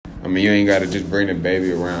I mean, you ain't got to just bring the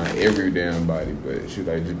baby around every damn body, but she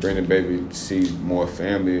like just bring the baby to see more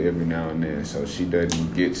family every now and then, so she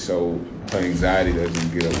doesn't get so her anxiety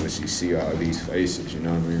doesn't get up when she see all these faces. You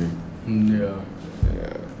know what I mean? Yeah.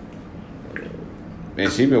 And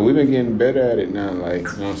we've been getting better at it now. Like,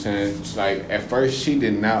 you know what I'm saying? It's like at first she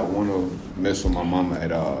did not want to mess with my mama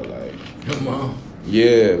at all. Like, your mom?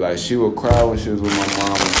 Yeah, like she would cry when she was with my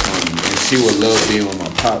mom or something, and she would love being with my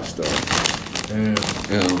pop stuff. Damn.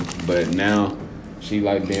 But now she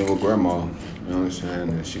like being with grandma. You know what I'm saying?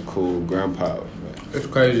 And she cool with grandpa. But it's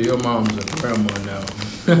crazy. Your mom's a grandma now.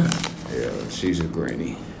 Yeah, she's a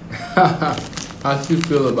granny. How she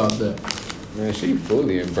feel about that? Man, she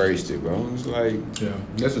fully embraced it, bro. It's like, yeah,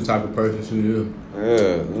 that's the type of person she is.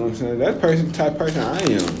 Yeah, you know what I'm saying? That person, type of person I am.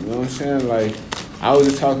 You know what I'm saying? Like, I was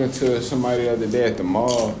just talking to somebody the other day at the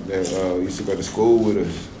mall that used to go to school with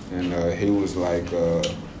us, and he was like,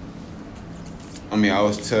 I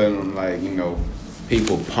was telling him, like, you know,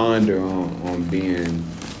 people ponder on being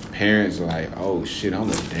parents, like, oh shit, I'm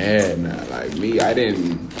a dad now. Like me,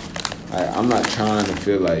 I'm not trying to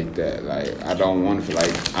feel like that. Like, I don't want to feel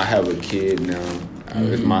like I have a kid now.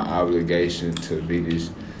 Mm-hmm. It's my obligation to be this,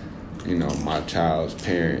 you know, my child's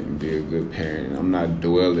parent and be a good parent. I'm not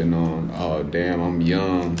dwelling on, oh damn, I'm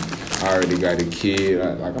young, I already got a kid.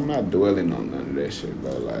 I'm not dwelling on none of that shit,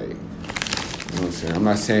 bro. Like, you know what I'm saying? I'm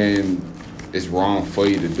not saying it's wrong for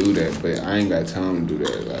you to do that, but I ain't got time to do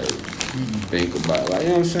that. Like, think about it. Like, you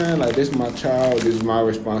know what I'm saying? Like, this is my child, this is my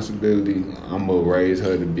responsibility. I'm gonna raise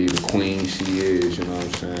her to be the queen she is, you know what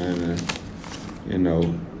I'm saying? And, you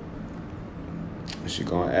know, she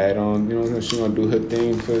gonna add on, you know, she gonna do her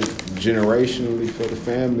thing for generationally for the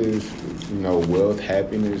families, you know, wealth,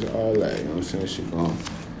 happiness, all that, you know what I'm saying? She gonna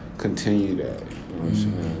continue that, you know what I'm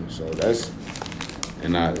saying? So that's,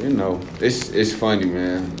 and you know, it's funny,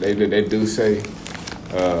 man. They do say,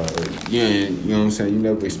 you know what I'm saying, you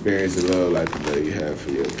never experience the love like the love you have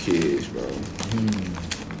for your kids, bro.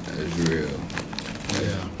 That's real.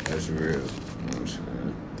 Yeah. That's real. You know what I'm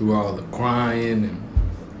saying? Through all the crying and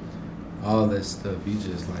all that stuff, you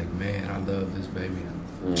just like, man, I love this baby.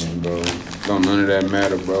 Bro, don't none of that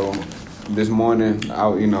matter, bro. This morning, I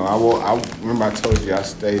remember I told you I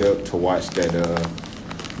stayed up to watch that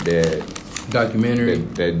documentary,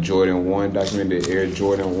 that Jordan 1 documentary, the Air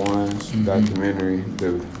Jordan 1's documentary,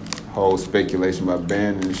 the whole speculation about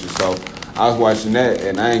banning and shit. So I was watching that,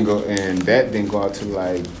 and that didn't go out till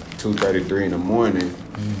like 2:33 in the morning.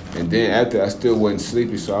 And then after, I still wasn't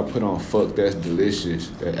sleepy, so I put on Fuck That's Delicious,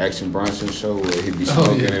 that Action Bronson show where he be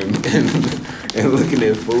smoking and looking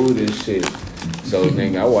at food and shit. So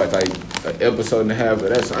then I watched like an episode and a half of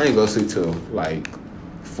that, so I ain't gonna sleep till like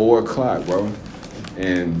 4 o'clock, bro.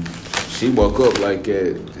 And she woke up like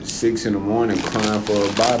at 6 in the morning crying for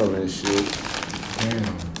a bottle and shit. Damn.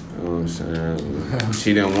 You know what I'm saying?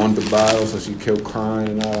 She didn't want the bottle, so she kept crying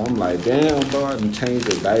and all. I'm like, damn, bro, I done changed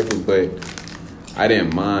the diaper, but I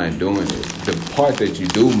didn't mind doing it. The part that you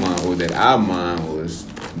do mind, or that I mind, was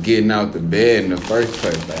getting out the bed in the first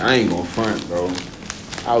place. Like, I ain't gonna front, bro.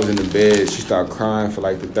 I was in the bed, she started crying for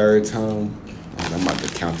like the third time. I'm about to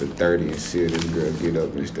count to 30 and see this girl get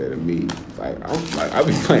up instead of me. I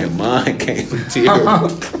be playing mind games with tears.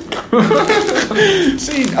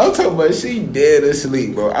 I'm talking about she dead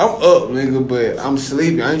asleep, bro. I'm up, nigga, but I'm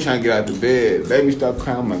sleeping. I ain't trying to get out the bed. Baby start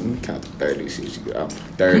crying. I'm like, let me count to 30. See if she get out.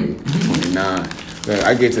 30, 29. Like,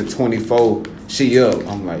 I get to 24. She up.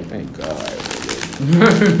 I'm like, thank God.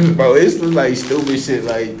 Bro, it's like stupid shit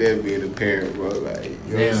like that being a parent, bro. Like,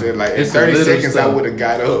 you know what I'm saying? Like, in 30 seconds, I would have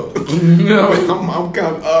got up. I'm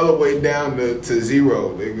counting all the way down to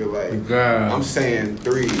 0, nigga. Like, God. I'm saying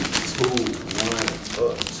 3, 2,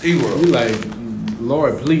 1, 0. You like,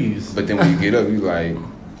 Lord, please. But then when you get up, you like,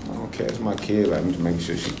 okay, it's my kid. Like, I'm just making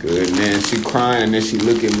sure she good. And then she crying, and then she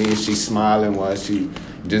look at me, and she smiling while she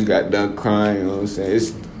just got done crying. You know what I'm saying?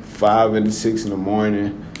 It's 5 and 6 in the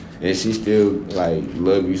morning. And she still, like,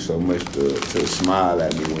 love you so much to smile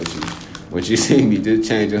at me when she see me just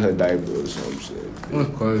changing her diaper or some shit. That's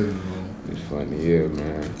crazy, man. It's funny, yeah,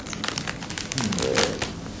 man.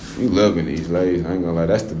 Yeah. You loving these Lays. I ain't gonna lie.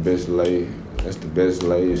 That's the best Lay. That's the best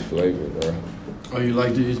Lay's flavor, bro. Oh, you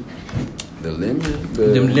like these? The lemon?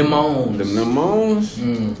 Them lemons. Them lemons?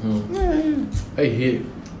 Mm-hmm. Yeah. They hit.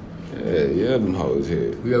 Yeah, them hoes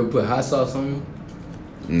hit. You ever put hot sauce on them?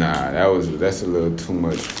 Nah, that's a little too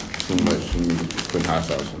much for me to put hot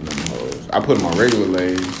sauce on them hoes. I put them on regular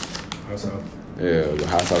Lays. Hot sauce? Yeah, the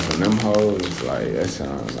hot sauce on them hoes, it's like, that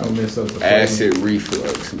sounds like acid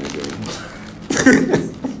reflux, nigga.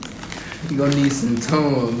 You gonna need some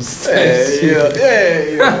Tums. Yeah.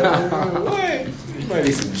 What? might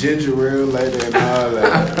need some ginger ale later and all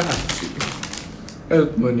that.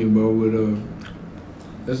 That's funny, bro. But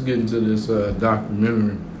let's get into this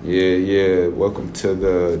documentary. Yeah. Welcome to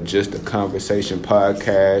the Just a Conversation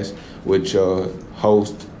podcast with your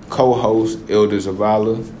co-host, Elder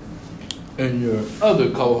Zavala. And your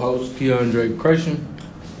other co-host, Keandre Crushing.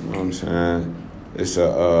 You know what I'm saying?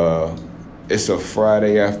 It's a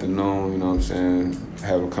Friday afternoon, you know what I'm saying?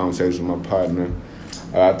 Have a conversation with my partner.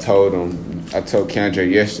 I told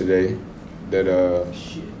Keandre yesterday that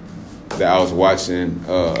I was watching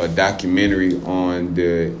a documentary on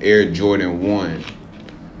the Air Jordan 1.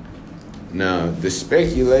 Now, the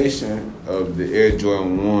speculation of the Air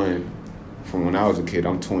Jordan 1 from when I was a kid,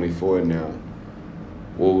 I'm 24 now,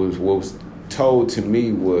 what was told to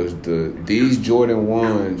me was these Jordan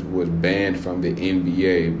 1s was banned from the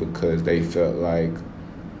NBA because they felt like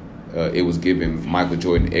it was giving Michael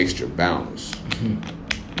Jordan extra bounce. Mm-hmm.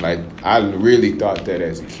 Like, I really thought that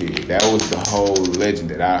as a kid. That was the whole legend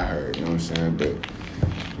that I heard, you know what I'm saying? But,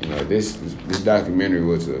 you know, this documentary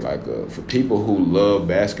was for people who love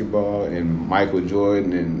basketball and Michael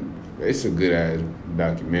Jordan, and it's a good-ass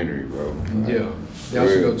documentary, bro. Like, y'all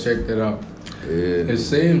should go check that out. Yeah. It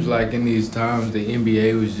seems like in these times the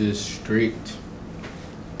NBA was just strict,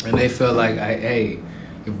 and they felt like, hey,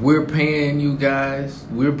 if we're paying you guys,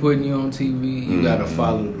 we're putting you on TV, you gotta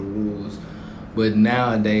follow the rules. But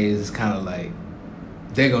nowadays it's kind of like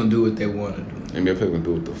they're gonna do what they want to do. NBA people gonna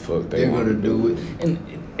do what the fuck they're gonna do it. And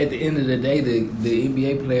at the end of the day, the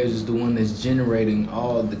NBA players is the one that's generating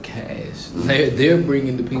all the cash. They're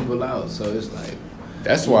bringing the people out, so it's like.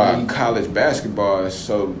 That's why college basketball is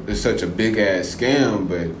such a big ass scam,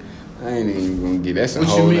 but I ain't even gonna get that.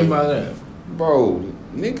 What you mean by that? Bro,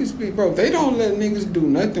 they don't let niggas do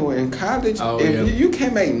nothing in college. You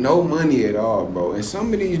can't make no money at all, bro. And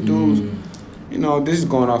some of these dudes, you know, this is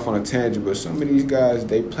going off on a tangent, but some of these guys,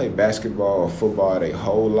 they play basketball or football their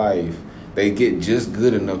whole life. They get just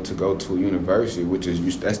good enough to go to a university,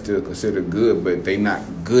 that's still considered good, but they not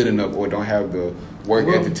good enough or don't have the work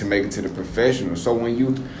ethic to make it to the professional. So when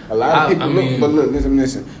a lot of people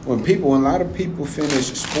listen. When a lot of people finish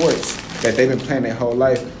sports that they've been playing their whole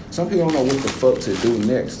life, some people don't know what the fuck to do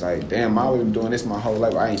next. Like, damn, I've been doing this my whole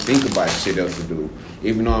life. I ain't think about shit else to do,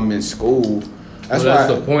 even though I'm in school. That's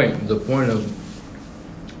the point. The point of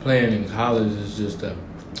playing in college is just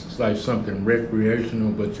it's like something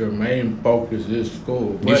recreational, but your main focus is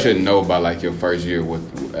school. You should know by like your first year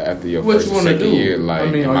after your first or second year.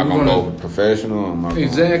 Like, am I gonna go professional?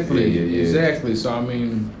 Exactly. So I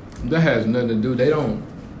mean, that has nothing to do.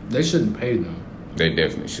 They shouldn't pay them. They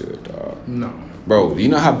definitely should, dog. No, bro. You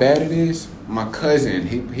know how bad it is. My cousin,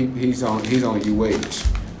 he's on UH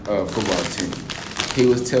football team. He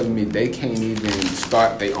was telling me they can't even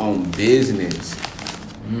start their own business.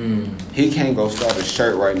 He can't go start a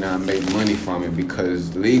shirt right now and make money from it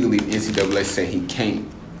because legally NCAA say he can't.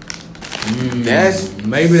 That's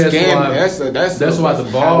why the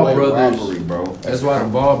Ball brothers, robbery, bro. That's why the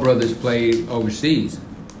Ball brothers played overseas.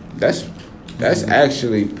 That's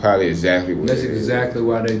actually probably exactly what. That's exactly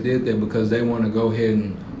why they did that, because they want to go ahead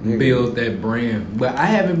and build that brand. But I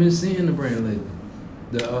haven't been seeing the brand lately.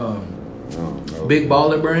 The Big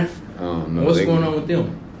Baller brand. I don't know. What's going on with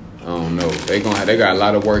them? I don't know. They got a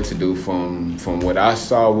lot of work to do from what I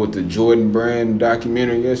saw with the Jordan Brand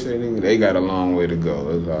documentary yesterday. They got a long way to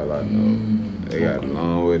go. That's all I know. They got a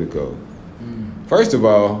long way to go. First of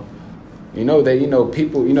all,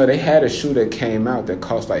 people, they had a shoe that came out that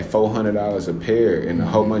cost like $400 a pair, and a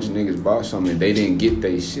whole bunch of niggas bought something and they didn't get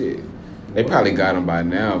their shit. They probably got them by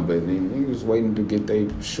now, but niggas waiting to get their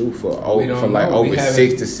shoe for over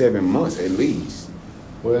 6 to 7 months at least.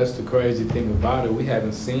 Well, that's the crazy thing about it. We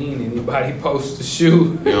haven't seen anybody post the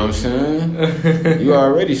shoe. You know what I'm saying? You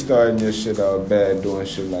already starting your shit out bad doing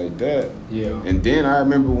shit like that. Yeah. And then I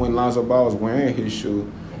remember when Lonzo Ball was wearing his shoe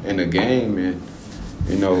in the game, and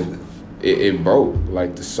it broke,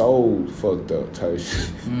 like the sole fucked up type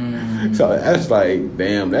shit. So that's like,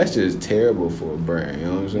 damn, that's just terrible for a brand. You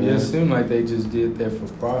know what I'm saying? Yeah, it seemed like they just did that for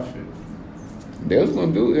profit. They was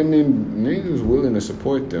gonna do. Niggas was willing to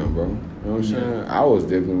support them, bro. You know what I'm saying? I was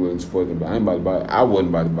definitely willing to support them, but I wasn't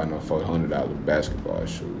about to buy no $400 basketball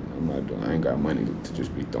shoe. I ain't got money to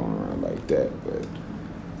just be throwing around like that. But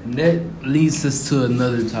and that leads us to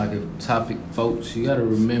another topic, folks. You gotta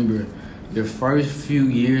remember, your first few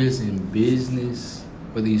years in business,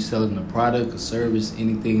 whether you're selling a product, a service,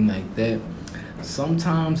 anything like that,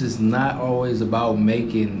 sometimes it's not always about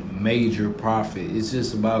making major profit. It's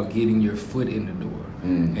just about getting your foot in the door.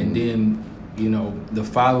 And then, the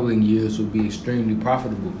following years will be extremely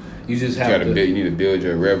profitable. You just have to. You need to build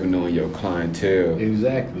your revenue and your clientele.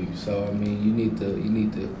 Exactly. So I mean, you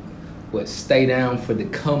need to stay down for the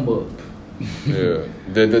come up. Yeah.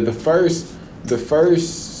 The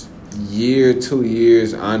first year, 2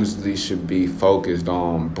 years, honestly, should be focused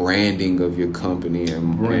on branding of your company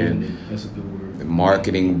and branding. That's a good word. The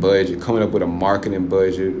marketing budget, coming up with a marketing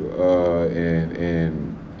budget,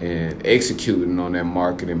 and executing on that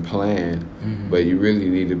marketing plan. Mm-hmm. But you really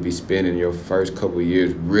need to be spending your first couple of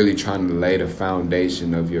years really trying to lay the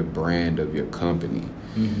foundation of your brand, of your company.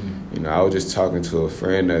 Mm-hmm. I was just talking to a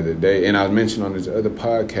friend the other day, and I was mentioning on this other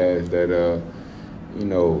podcast that,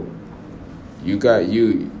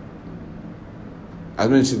 I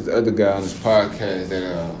mentioned the other guy on this podcast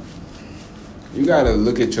that you gotta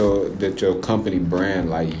look at your company brand,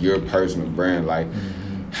 like your personal brand, like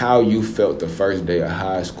how you felt the first day of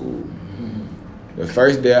high school. The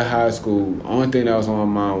first day of high school, only thing that was on my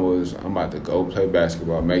mind was I'm about to go play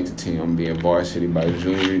basketball, make the team. I'm gonna be in varsity by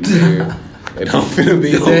junior year. And I'm finna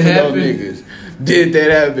be home for those niggas. Did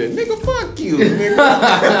that happen? Nigga, fuck you,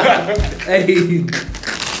 nigga. Hey.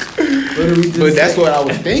 But that's what I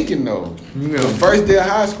was thinking though. The first day of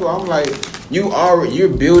high school, I'm like, you're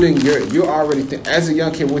building as a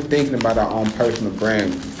young kid, we're thinking about our own personal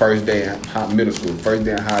brand. First day in middle school, first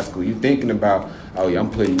day in high school, you thinking about, oh yeah, I'm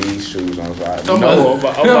putting these shoes on. So I'm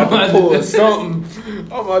about to pull something.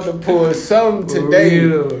 I'm about to pull something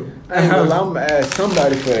today. I'm gonna ask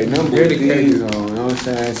somebody for a number of these on. You know what I'm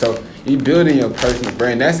saying? So you building your personal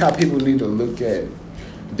brand. That's how people need to look at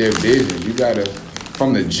their business. You gotta,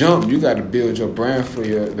 from the jump, you gotta build your brand for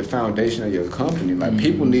the foundation of your company. Like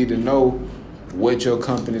people need to know what your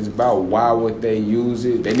company is about. Why would they use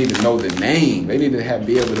it? They need to know the name. They need to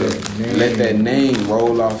be able to let that name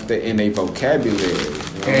roll off in their vocabulary.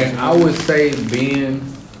 And I would say being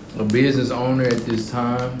a business owner at this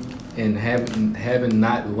time and having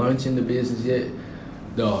not launched in the business yet,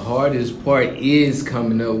 the hardest part is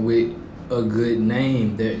coming up with a good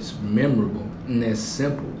name that's memorable and that's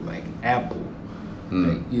simple, like Apple.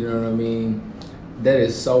 Like, you know what I mean? That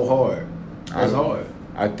is so hard. That's hard.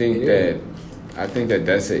 I think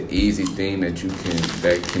that's an easy thing that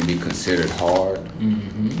can be considered hard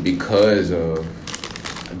because of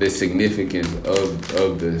the significance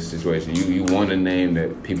of the situation. You want a name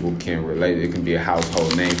that people can relate. It can be a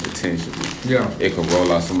household name potentially. Yeah. It can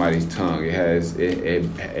roll off somebody's tongue.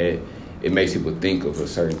 It makes people think of a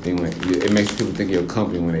certain thing. It makes people think of your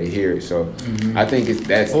company when they hear it. So I think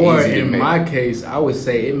that's or easy. Or in my case, I would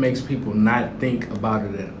say it makes people not think about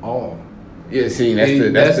it at all. Yeah, see,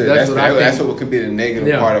 that's what could be the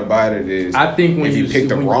negative part about it is. I think if you pick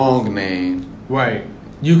the wrong name, right?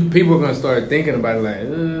 People are gonna start thinking about it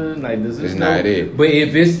like this is not it. But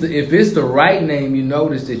if it's the right name, you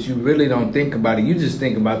notice that you really don't think about it. You just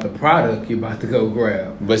think about the product you're about to go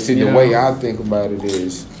grab. But see, the way I think about it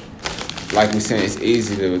is, like we're saying, it's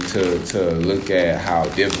easy to look at how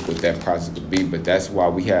difficult that process could be. But that's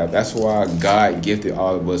why God gifted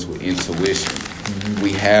all of us with intuition.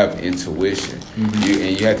 We have intuition.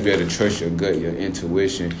 You have to be able to trust your gut, your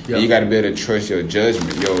intuition. Yep. And you got to be able to trust your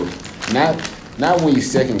judgment. Not when you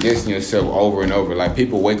second guessing yourself over and over. Like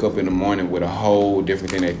people wake up in the morning with a whole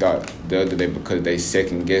different thing they thought the other day because they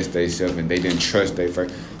second guessed themselves and they didn't trust that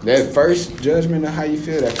first judgment of how you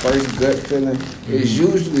feel, that first gut feeling is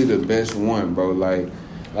usually the best one, bro. Like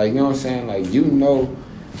you know what I'm saying? Like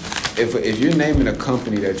if you're naming a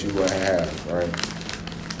company that you will have, right?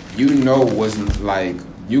 Wasn't like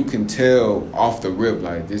you can tell off the rip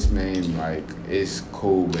like this name like it's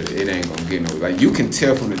cool but it ain't gonna get no, like you can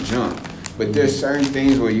tell from the jump, but there's certain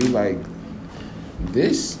things where you like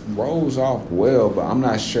this rolls off well but I'm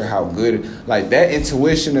not sure how good, like that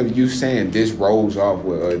intuition of you saying this rolls off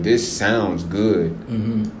well or this sounds good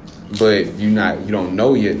but you don't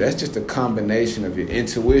know yet. That's just a combination of your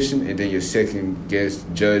intuition and then your second guess,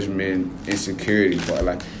 judgment, insecurity part.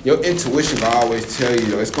 Like your intuition will always tell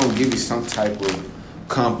you, it's gonna give you some type of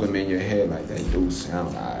compliment in your head, like that dude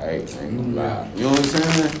sound alright. I ain't gonna lie. You know what I'm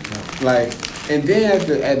saying? Like, and then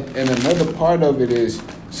and another part of it is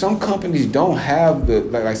some companies don't have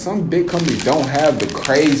like some big companies don't have the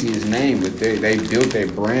craziest name, but they built their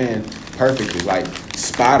brand perfectly. Like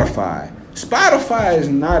Spotify. Spotify is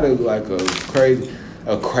not a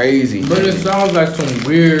crazy. But it sounds like some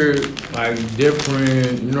weird, like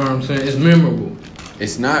different. You know what I'm saying? It's memorable.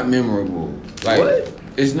 It's not memorable. Like what?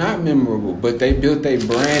 It's not memorable. But they built their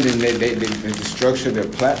brand and the structure of their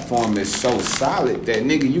platform is so solid that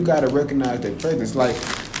nigga, you gotta recognize their presence. Like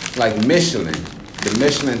Michelin. the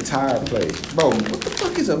Michelin tire place. Bro, what the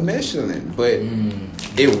fuck is a Michelin? But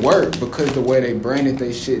it worked because the way they branded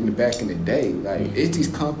they shit in the back in the day. Like, it's these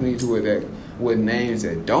companies with names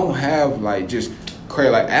that don't have, like, just crazy.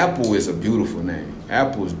 Like, Apple is a beautiful name.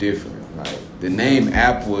 Apple is different. Like, the name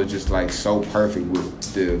Apple is just, like, so perfect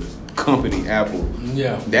with the company Apple.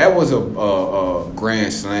 Yeah. That was a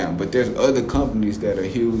grand slam. But there's other companies that are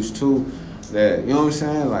huge, too, that, you know what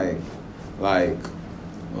I'm saying? Like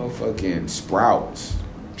motherfucking Sprouts,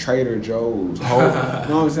 Trader Joe's, you know what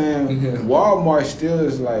I'm saying? Yeah. Walmart still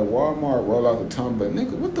is like, Walmart roll out the tongue, but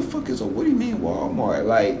nigga, what the fuck what do you mean Walmart?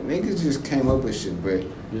 Like, niggas just came up with shit, but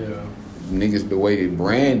yeah, niggas, the way they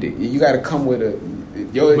brand it, you gotta come with a,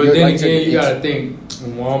 but then again, you gotta think,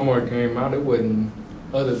 when Walmart came out, it wasn't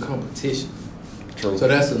other competition. True. So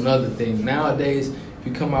that's another thing. Nowadays, if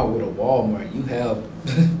you come out with a Walmart, you have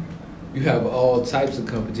you have all types of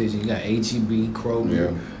competition. You got HEB,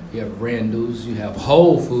 Kroger, you have Randall's, you have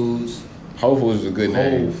Whole Foods. Whole Foods is a good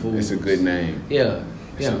name. Whole Foods. It's a good name. Yeah.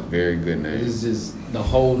 It's a very good name. It's just the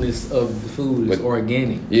wholeness of the food is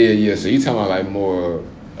organic. Yeah. So you talking about like more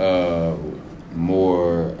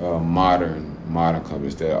modern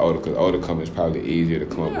companies that older, because older companies probably easier to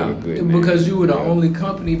come up with a good name. Because you were the only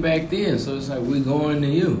company back then, so it's like, we're going to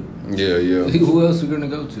you. Yeah. Who else we gonna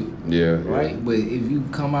go to? Yeah. Right? But if you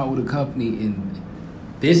come out with a company in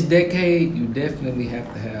this decade, you definitely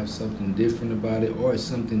have to have something different about it, or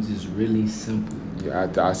something just really simple. Yeah,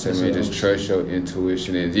 I say, man, just trust your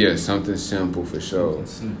intuition, and something simple for sure.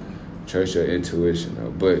 Trust your intuition,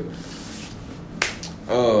 though. But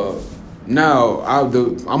now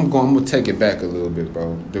I'm gonna take it back a little bit,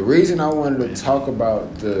 bro. The reason I wanted to talk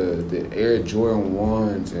about the Air Jordan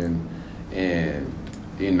 1s and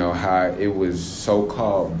you know how it was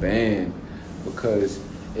so-called banned, because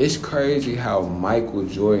it's crazy how Michael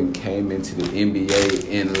Jordan came into the NBA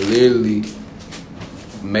and literally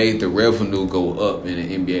made the revenue go up in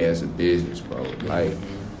the NBA as a business, bro. Like,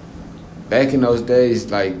 back in those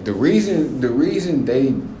days, like, the reason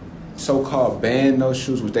they so-called banned those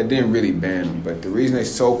shoes, which they didn't really ban them, but the reason they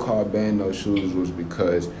so-called banned those shoes was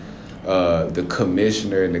because the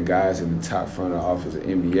commissioner and the guys in the top front office of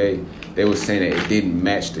NBA, they were saying that it didn't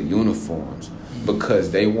match the uniforms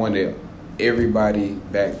because they wanted everybody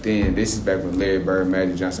back then. This is back when Larry Bird,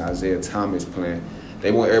 Magic Johnson, Isaiah Thomas playing.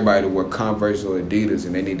 They want everybody to wear Converse or Adidas,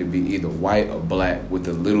 and they need to be either white or black with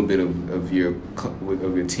a little bit of your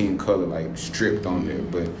team color like stripped on there.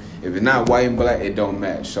 But if it's not white and black, it don't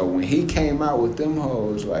match. So when he came out with them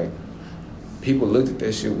hoes, like, people looked at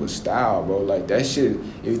that shit with style, bro. Like, that shit,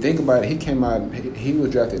 if you think about it, he came out, he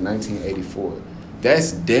was drafted in 1984.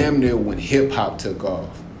 That's damn near when hip-hop took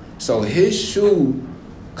off. So his shoe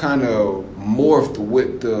kind of morphed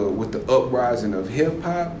with the uprising of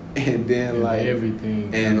hip-hop, and then, and like,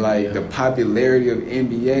 everything. And, like, the popularity of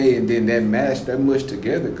NBA, and then that mushed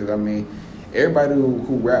together. Because, I mean, everybody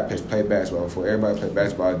who rap has played basketball before. Everybody played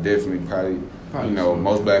basketball definitely probably you know,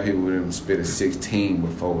 most black people would spit a 16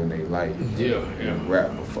 before in their life.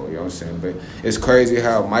 Rap before, you know what I'm saying? But it's crazy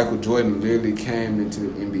how Michael Jordan literally came into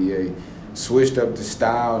the NBA, switched up the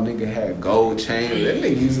style, nigga had gold chains. That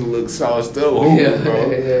nigga used to look sauced up, bro.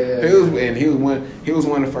 He was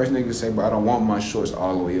one of the first niggas to say, bro, I don't want my shorts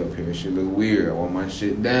all the way up here. Shit look weird. I want my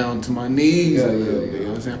shit down to my knees. You know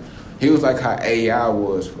what I'm saying? He was like how AI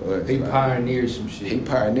was for us. He pioneered some shit. He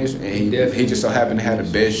pioneered some, and he just so happened to have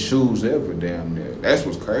the best shoes ever, damn near. That's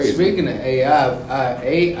what's crazy. Speaking of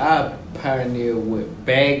AI pioneered with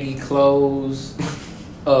baggy clothes,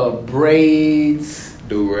 braids,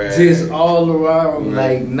 do-rag, just all around,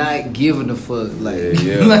 like, not giving a fuck. Like,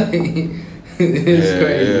 like, it's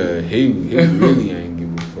crazy. Yeah, he really ain't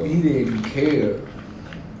give a fuck. He didn't care.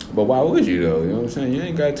 But why would you, though? You know what I'm saying? You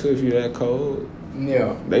ain't got to if you that cold.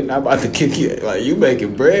 Yeah. They not about to kick you. Like, you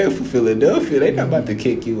making bread for Philadelphia, they not about to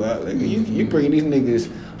kick you out. Like, you bringing these niggas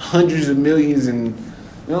hundreds of millions, and you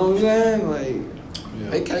know what I'm saying?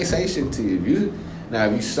 Like, they can't say shit to you.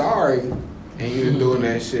 If you sorry and you're doing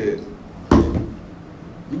that shit,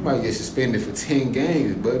 you might get suspended for 10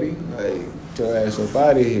 games, buddy. Like, get your ass up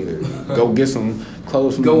out of here. Go get some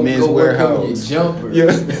clothes from the Men's Warehouse. Your jumper.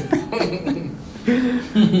 Yeah.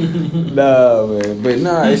 Nah, man. But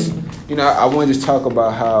nah, it's, you know, I want to just talk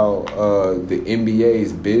about how the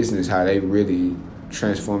NBA's business, how they really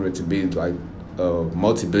transformed it to be like a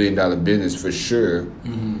multi-billion-dollar business for sure,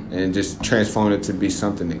 and just transformed it to be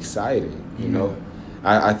something exciting. You know,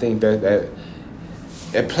 I think that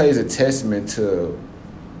plays a testament to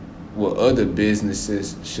what other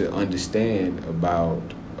businesses should understand about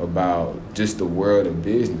just the world of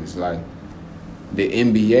business. Like, the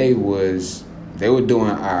NBA they were doing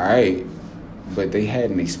all right, but they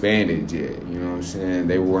hadn't expanded yet. You know what I'm saying?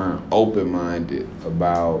 They weren't open-minded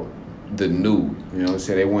about the new. You know what I'm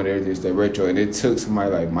saying? They wanted everything to stay retro, and it took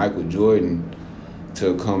somebody like Michael Jordan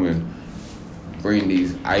to come and bring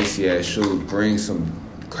these icy ass shoes, bring some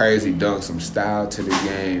crazy dunks, some style to the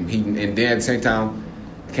game. And then at the same time,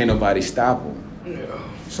 can't nobody stop him. Yeah.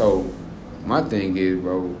 So my thing is,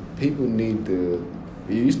 bro, people need to.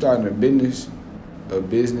 If you starting a business,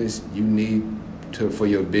 you need to, for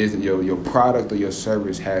your business, your product or your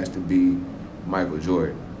service has to be Michael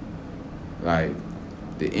Jordan. Like,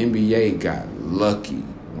 the NBA got lucky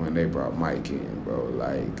when they brought Mike in, bro.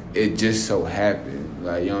 Like, it just so happened.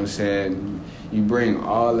 Like, you know what I'm saying? You bring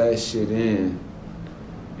all that shit in,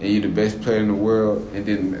 and you're the best player in the world, and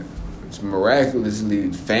then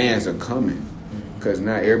miraculously fans are coming. Because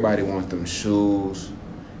now everybody wants them shoes.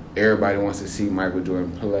 Everybody wants to see Michael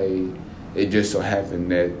Jordan play. It just so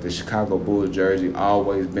happened that the Chicago Bulls jersey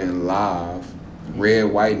always been live. Red,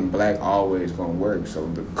 white, and black always gonna work. So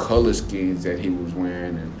the color schemes that he was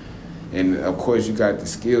wearing, and of course you got the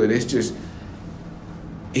skill. It's just,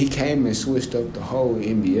 he came and switched up the whole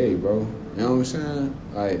NBA, bro. You know what I'm saying?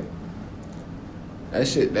 Like, that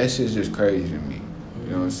shit's just crazy to me.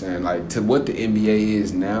 You know what I'm saying? Like, to what the NBA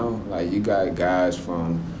is now, like, you got guys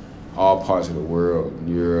from all parts of the world,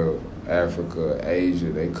 Europe, Africa, Asia,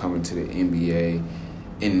 they coming to the NBA,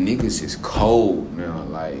 and niggas is cold now.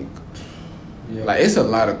 Like, it's a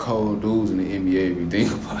lot of cold dudes in the NBA if you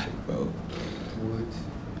think about it, bro.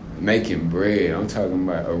 What? Making bread. I'm talking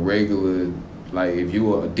about a regular, like, if you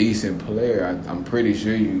were a decent player, I'm pretty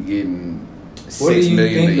sure you're getting $6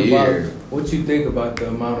 million a year. What you think about the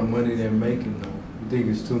amount of money they're making, though? You think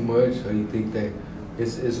it's too much, or you think that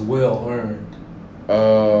it's well earned?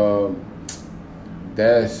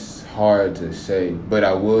 That's hard to say, but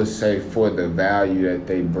I will say for the value that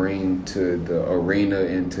they bring to the arena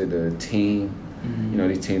and to the team, you know,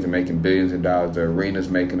 these teams are making billions of dollars. The arena's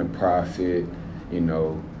making a profit. You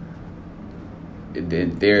know,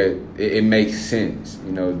 it makes sense.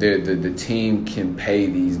 You know, the team can pay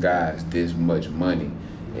these guys this much money,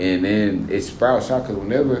 and then it sprouts out because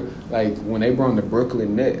whenever, like, when they brought the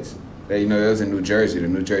Brooklyn Nets. They, you know, it was in New Jersey. The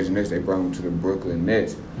New Jersey Nets, they brought them to the Brooklyn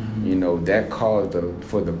Nets. You know, that caused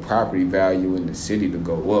for the property value in the city to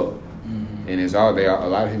go up. And it's a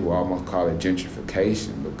lot of people almost call it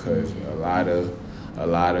gentrification because a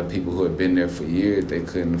lot of people who had been there for years, they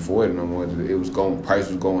couldn't afford it no more. Price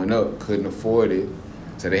was going up, couldn't afford it,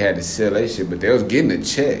 so they had to sell that shit. But they was getting a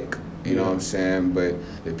check. You know what I'm saying? But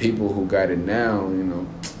the people who got it now, you know,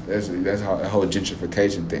 that's a whole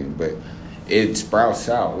gentrification thing. But it sprouts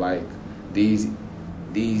out like these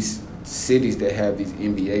cities that have these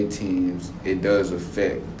NBA teams. It does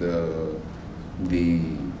affect the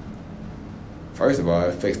first of all, it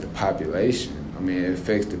affects the population. I mean, it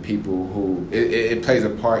affects the people who it plays a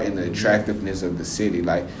part in the attractiveness of the city.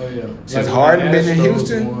 Like, since Harden been in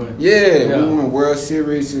Houston, we won World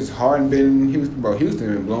Series. Since Harden been in Houston, bro, Houston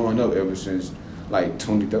been blowing up ever since like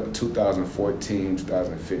 2014,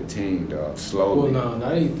 2015, dog, slowly. Well, now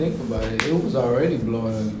that you think about it, it was already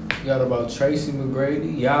blowing up. You got about Tracy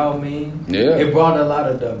McGrady, Yao Ming. Yeah. It brought a lot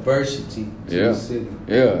of diversity to the city.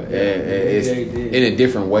 Yeah, and it's in a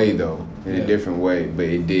different way, though. In a different way, but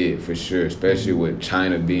it did, for sure. Especially with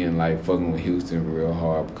China being, like, fucking with Houston real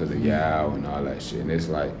hard because of Yao and all that shit. And it's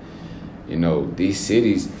like, you know, these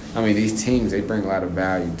teams, they bring a lot of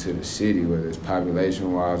value to the city, whether it's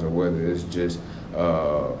population-wise or whether it's just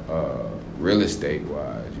real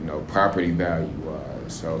estate-wise, you know, property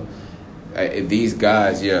value-wise. So these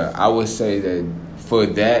guys, I would say that for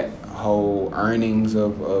that whole earnings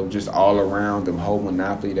of just all around, the whole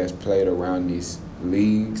monopoly that's played around these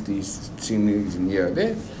leagues, these team leagues, and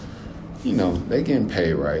they, you know, they getting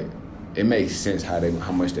paid right. It makes sense how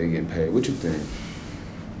much they getting paid. What you think?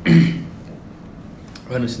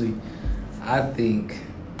 Honestly, I think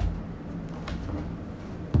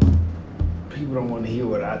people don't want to hear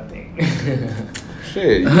what I think.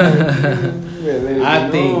 Shit.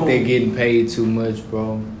 I think they're getting paid too much,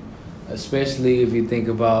 bro. Especially if you think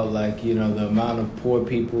about, like, you know, the amount of poor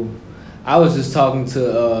people. I was just talking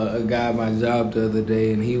to a guy at my job the other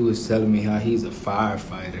day, and he was telling me how he's a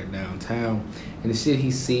firefighter downtown and the shit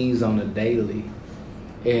he sees on a daily.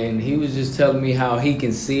 And he was just telling me how he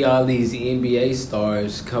can see all these NBA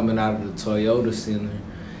stars coming out of the Toyota Center,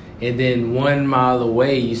 and then 1 mile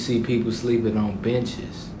away you see people sleeping on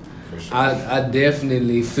benches. For sure. I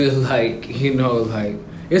definitely feel like, you know, like,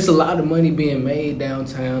 it's a lot of money being made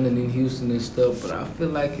downtown and in Houston and stuff, but I feel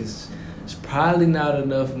like it's probably not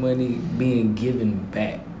enough money being given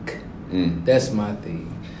back. That's my thing.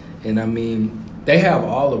 And I mean, they have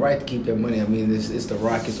all the right to keep their money. I mean, it's the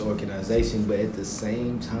Rockets organization, but at the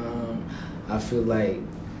same time, I feel like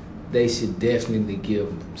they should definitely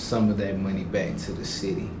give some of that money back to the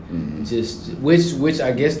city. Mm-hmm. Just which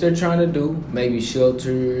I guess they're trying to do. Maybe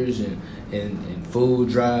shelters and food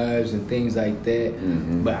drives and things like that.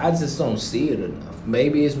 Mm-hmm. But I just don't see it enough.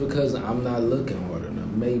 Maybe it's because I'm not looking hard enough.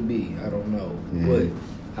 Maybe, I don't know. Mm-hmm.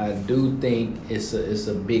 But I do think it's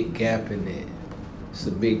a big gap in that. It's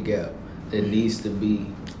a big gap that needs to be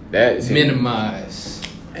minimized.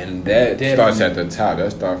 And that Definitely. starts at the top.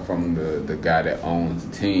 That starts from the guy that owns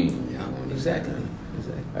the team. Yeah, exactly.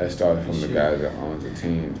 That starts from the guy that owns the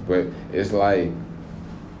teams. But it's like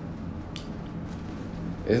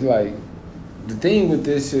the thing with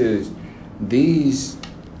this is these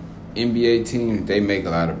NBA teams, they make a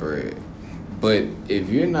lot of bread. But if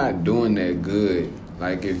you're not doing that good,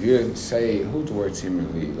 like if you're, say, who's the worst team in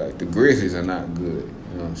the league? Like the Grizzlies are not good.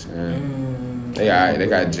 You know what I'm saying? They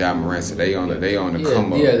got Ja Morant, so they on the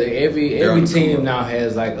come up. Yeah, every team now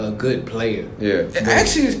has like a good player. Yeah,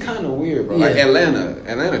 actually, it's kind of weird, bro. Like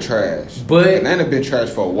Atlanta trash, but Atlanta been trash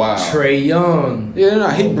for a while. Trae Young, yeah, no,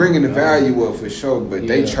 he bringing the value up for sure, but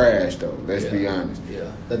they trash though. Let's be honest.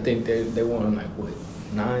 Yeah, I think they won like what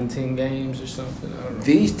 9-10 games or something. I don't know.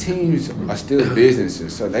 These teams are still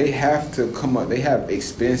businesses, so they have to come up. They have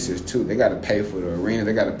expenses too. They got to pay for the arena.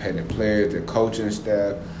 They got to pay the players, the coaching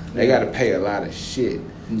staff. They got to pay a lot of shit.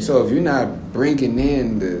 Yeah. So if you're not bringing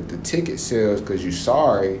in the ticket sales because you're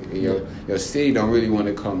sorry and your city don't really want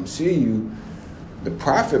to come see you, the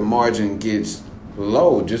profit margin gets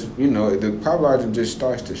low. Just the profit margin just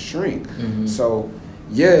starts to shrink. Mm-hmm. So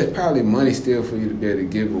yeah, it's probably money still for you to be able to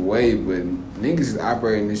give away, but niggas is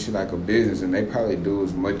operating this shit like a business, and they probably do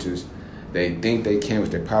as much as they think they can,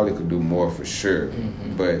 which they probably could do more for sure.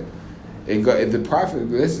 Mm-hmm. But the profit.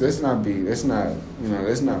 Let's not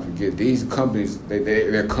forget these companies.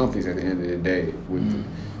 They're companies at the end of the day.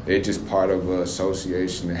 They're just part of an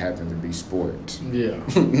association that happens to be sports. Yeah,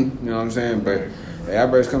 you know what I'm saying. But the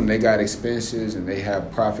average company, they got expenses and they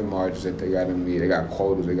have profit margins that they got to meet. They got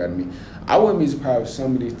quotas they got to meet. I wouldn't be surprised if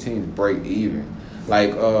some of these teams break even.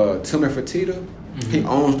 Like Tillman Fertitta, he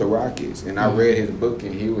owns the Rockets, and I read his book,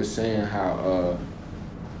 and he was saying how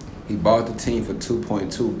he bought the team for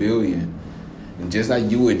 $2.2 billion, and just like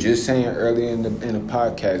you were just saying earlier in the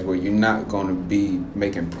podcast, where you're not going to be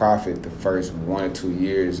making profit the first 1 or 2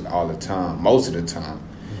 years all the time, most of the time.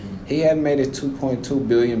 He hadn't made his $2.2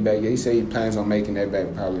 billion back yet. He said he plans on making that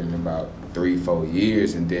back probably in about 3-4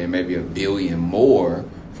 years, and then maybe $1 billion more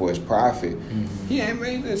for his profit. Mm-hmm. He ain't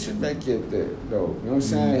made that shit back yet, though. You know what I'm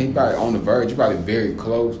saying? He probably on the verge. He probably very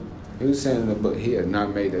close. He was saying in the book he has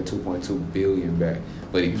not made that $2.2 billion back,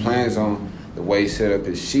 but he plans on, the way he set up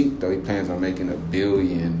his sheet, though, he plans on making $1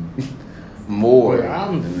 billion more. Well,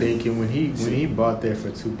 I'm thinking when he bought that for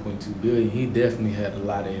 $2.2 billion, he definitely had a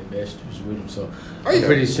lot of investors with him. So I'm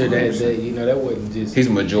pretty sure that that wasn't just he's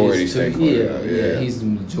majority stakeholder. Yeah, he's the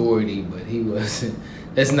majority, but he wasn't.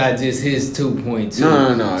 That's not just his 2.2.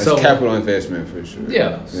 No. It's capital investment for sure.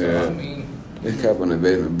 Yeah. So I mean, it's capital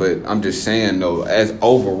investment, but I'm just saying though, as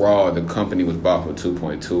overall, the company was bought for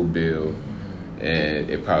 $2.2 billion, and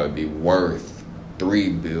it probably be worth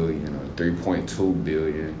 $3 billion or $3.2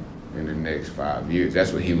 billion in the next 5 years.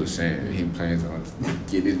 That's what he was saying. He plans on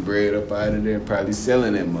get his bread up out of there and probably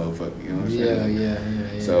selling that motherfucker. You know what I'm saying?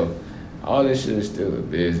 Yeah. So all this shit is still a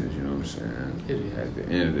business. You know what I'm saying? It is. At the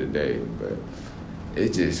end of the day, but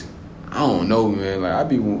it just, I don't know, man. Like I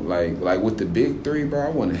be like with the big three, bro. I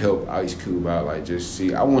want to help Ice Cube out. Like just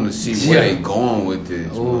see, I want to see where they going with this.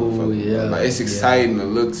 Oh yeah. Like it's exciting to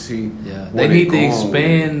look see. Yeah. They need to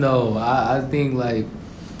expand though. I think like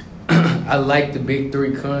I like the big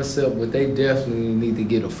three concept, but they definitely need to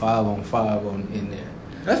get a 5-on-5 in there.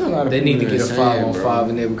 That's a lot of. They need to get a 5-on-5 bro.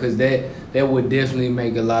 in there because that would definitely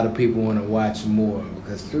make a lot of people want to watch more.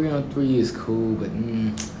 Because 3-on-3 is cool, but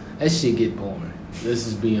that shit get boring. Let's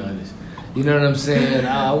just be honest. You know what I'm saying?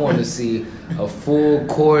 I want to see a full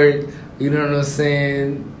court. You know what I'm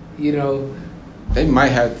saying? You know. They might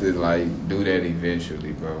have to do that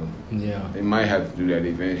eventually, bro. Yeah. They might have to do that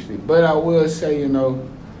eventually. But I will say,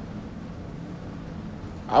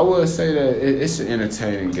 that it's an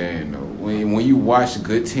entertaining game, though. When you watch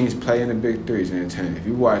good teams play in the big three, it's entertaining. If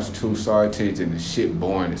you watch two sorry teams and the shit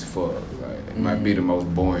boring as fuck, it might be the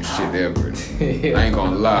most boring shit ever. I ain't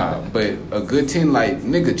gonna lie. But a good team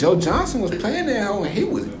Joe Johnson was playing at home and he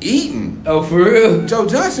was eating. Oh, for real? Joe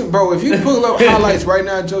Johnson, bro, if you pull up highlights right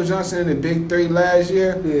now, Joe Johnson in the big three last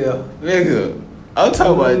year, nigga, I'm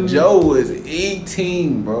talking about Joe was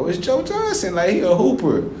 18, bro. It's Joe Johnson. He a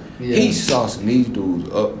hooper. Yeah. He saucing these dudes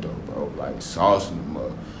up, though, bro. like saucing them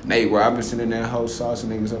up. Nate Robinson in that whole saucing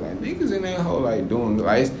niggas up. Like, niggas in that whole, like, doing,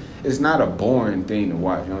 like, it's not a boring thing to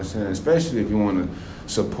watch, you know what I'm saying? Especially if you want to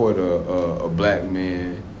support a black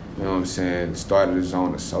man, you know what I'm saying, started his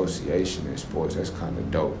own association in sports. That's kind of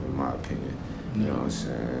dope, in my opinion. You know what I'm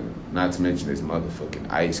saying? Not to mention this motherfucking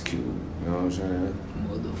Ice Cube, you know what I'm saying?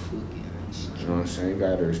 Motherfucking Ice Cube. You know what I'm saying? You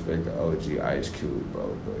gotta respect the OG Ice Cube,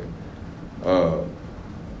 bro. But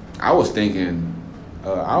I was thinking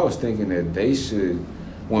that they should.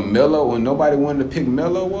 When nobody wanted to pick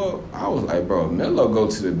Melo up, I was like, bro, if Melo go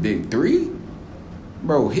to the big three,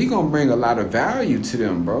 bro, he gonna bring a lot of value to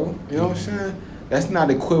them, bro. You know what I'm saying? That's not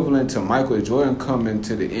equivalent to Michael Jordan coming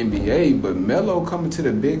to the NBA, but Melo coming to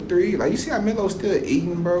the big three. Like, you see how Melo still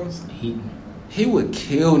eating, bro? He would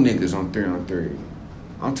kill niggas on 3-on-3.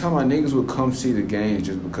 I'm talking about niggas would come see the games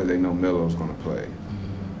just because they know Melo's gonna play.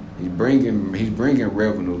 Mm-hmm. He's bringing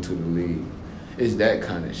revenue to the league. It's that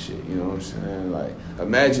kind of shit, you know what I'm saying? Like,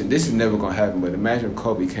 imagine, this is never gonna happen, but imagine if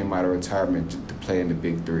Kobe came out of retirement to play in the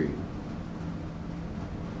big three.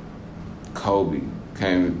 Kobe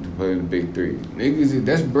came to play in the big three. Niggas,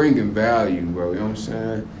 that's bringing value, bro, you know what I'm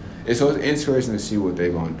saying? It's interesting to see what they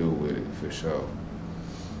gonna do with it, for sure.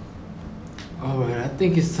 All right, I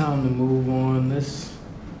think it's time to move on.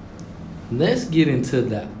 Let's get into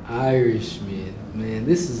The Irishman, man.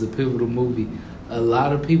 This is a pivotal movie. A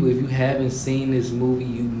lot of people, if you haven't seen this movie,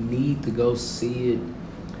 you need to go see it.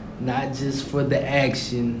 Not just for the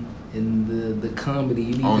action and the comedy.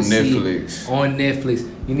 You need on to Netflix. See it on Netflix.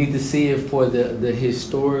 You need to see it for the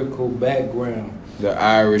historical background. The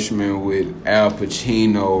Irishman with Al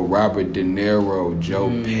Pacino, Robert De Niro, Joe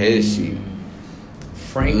Pesci.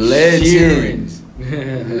 Frank Legends.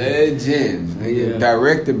 Sheeran. Legends. Yeah.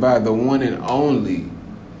 Directed by the one and only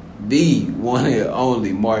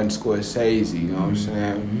Martin Scorsese, you know what I'm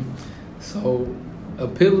saying? So, a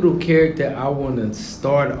pivotal character I want to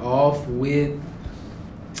start off with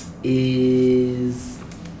is...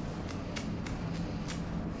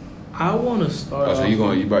 I want to start so off... you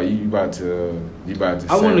about to say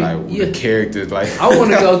the characters, like... I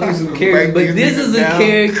want to go through some characters, but this is a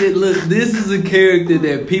character, look, this is a character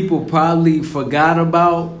that people probably forgot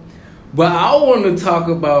about, but I want to talk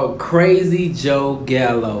about Crazy Joe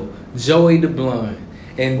Gallo, Joey the Blonde.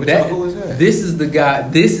 And who is that? This is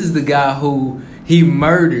the guy who he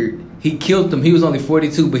murdered. He killed him. He was only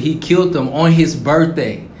 42, but he killed him on his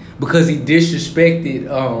birthday because he disrespected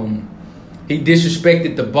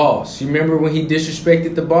the boss. You remember when he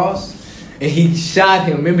disrespected the boss? And he shot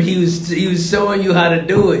him. Remember, he was showing you how to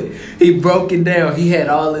do it. He broke it down. He had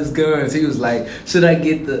all his guns. He was like, "Should I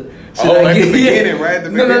get the?" At the beginning, right? At the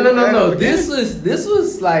beginning, No. This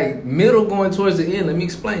was like middle going towards the end. Let me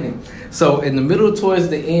explain it. So in the middle towards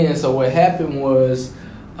the end. So what happened was,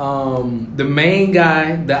 the main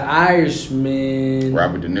guy, the Irishman,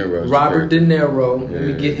 Robert De Niro. Yeah. Let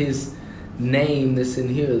me get his name. That's in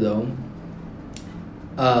here though.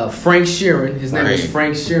 Frank Sheeran. His name is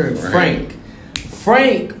Frank Sheeran.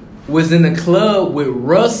 Frank was in the club with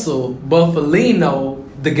Russell Buffalino,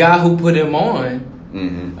 the guy who put him on.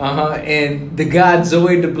 Mm-hmm. And the guy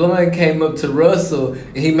Joey the Blonde came up to Russell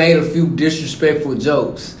and he made a few disrespectful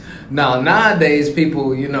jokes. Now nowadays people,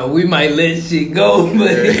 we might let shit go, but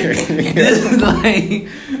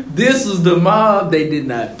this was the mob. They did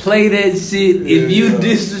not play that shit. If you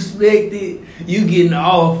disrespect it, you getting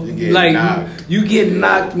off. You get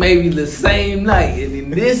knocked maybe the same night. And in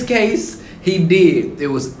this case, he did. It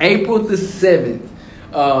was April the 7th.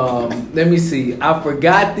 Let me see. I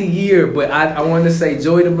forgot the year, but I want to say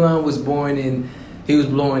Joey the Blonde was born in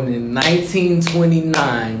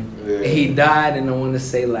 1929. Yeah. And he died in, I want to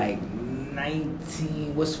say, like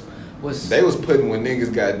 19. They was putting when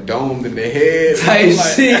niggas got domed in the head type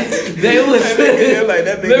shit. They was that nigga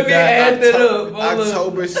let me add that up.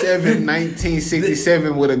 October 7th,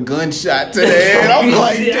 1967 with a gunshot to the head. I'm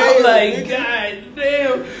like, God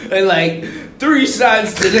damn. And like 3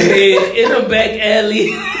 shots to the head in a back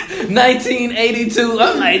alley. 1982.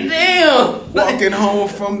 I'm like, damn. Walking home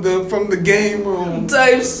from the game room.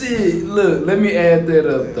 Type shit. Look, let me add that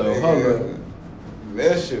up though. Hold up.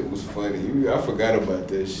 That shit was funny. I forgot about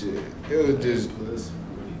that shit. It was just...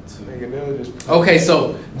 Okay,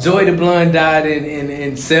 so Joey the Blonde died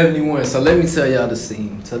in 71. So let me tell y'all the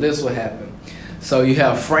scene. So this what happened. So you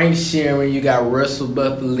have Frank Sheeran. You got Russell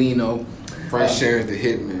Buffalino. Frank Sheeran's the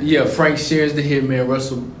hitman. Yeah, Frank Sheeran's the hitman.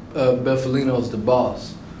 Russell Buffalino's the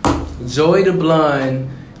boss. Joey the Blonde,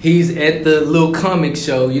 he's at the little comic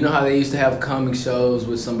show. You know how they used to have comic shows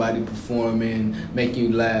with somebody performing, making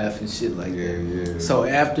you laugh and shit like that. Yeah. So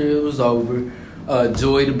after it was over,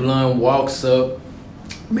 Joey the Blonde walks up,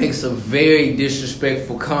 makes a very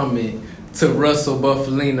disrespectful comment to Russell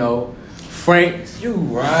Buffalino. Frank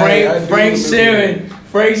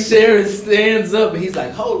Sheeran stands up and he's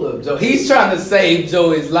like, hold up, Joe. He's trying to save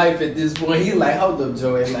Joey's life at this point. He's like, hold up,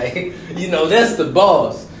 Joey. Like, that's the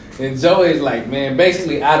boss. And Joey's like, man,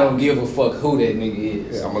 basically, I don't give a fuck who that nigga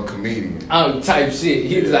is. Yeah, I'm a comedian. I'm type shit.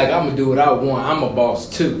 He's like, I'm going to do what I want. I'm a boss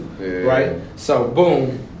too. Yeah. Right? So,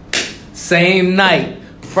 boom. Same night,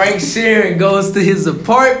 Frank Sheeran goes to his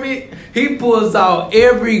apartment. He pulls out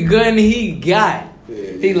every gun he got.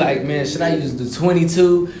 He like, man, should I use the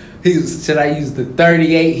 22? Should I use the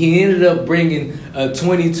 38? He ended up bringing a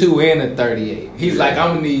 22 and a 38. He's like,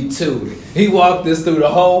 I'm going to need 2. He walked us through the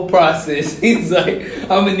whole process. He's like,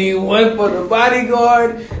 I'm going to need 1 for the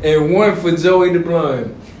bodyguard and 1 for Joey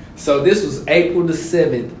DeBlund. So this was April the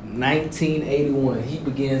 7th, 1981.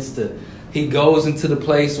 He goes into the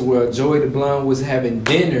place where Joey DeBlund was having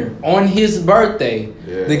dinner on his birthday.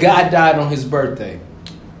 Yeah. The guy died on his birthday.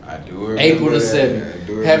 I do remember April the that.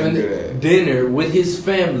 7th. Having dinner with his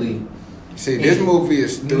family. See, this movie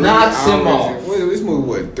is 3 knocks him hours. off. This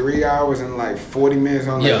movie, 3 hours and like 40 minutes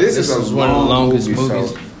on? Yeah, this is one of the longest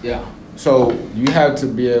movies. So, yeah. So you have to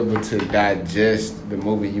be able to digest the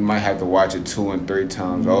movie. You might have to watch it 2 and 3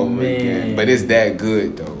 times over again. But it's that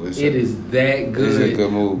good though. It is that good. It's a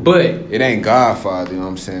good movie. But it ain't Godfather, you know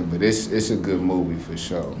what I'm saying? But it's a good movie for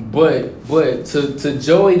sure. But to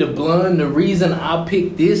Joey DeBlund, the reason I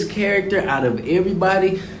picked this character out of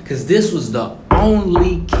everybody, because this was the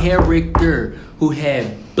only character who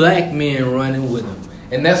had black men running with him.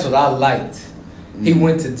 And that's what I liked. He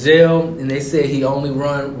went to jail, and they said he only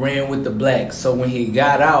ran with the blacks. So when he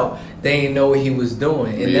got out, they didn't know what he was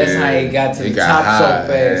doing, and that's how he got to the top so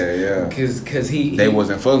fast. Because they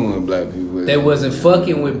wasn't fucking with black people. They wasn't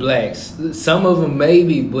fucking with blacks. Some of them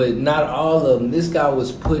maybe, but not all of them. This guy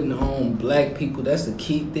was putting on black people. That's the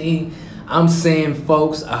key thing. I'm saying,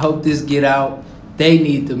 folks, I hope this get out. They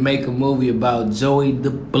need to make a movie about Joey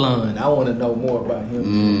DeBlund. I want to know more about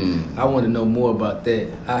him. I want to know more about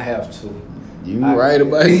that. I have to. You right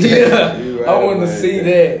about that. Yeah, right, I want to see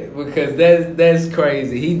that because that's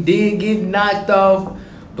crazy. He did get knocked off,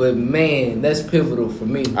 but man, that's pivotal for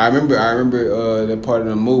me. I remember that part of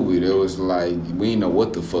the movie. There was like we didn't know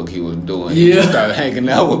what the fuck he was doing. Yeah, he started hanging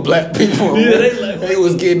out with black people. Yeah, they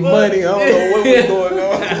was getting money. I don't know what was going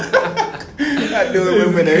on. I do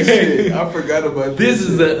remember that shit. I forgot about this. This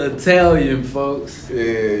is an Italian, folks.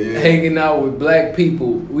 Yeah. Hanging out with black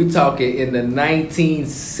people. We talking in the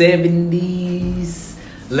 1970s,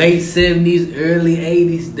 late 70s, early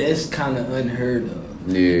 80s. That's kind of unheard of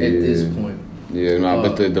at this point. Yeah,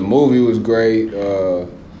 but the movie was great.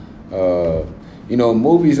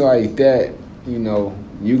 Movies like that,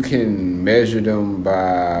 you can measure them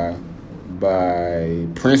by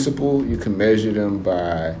principle. You can measure them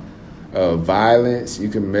by violence. You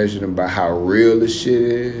can measure them by how real the shit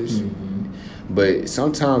is. Mm-hmm. But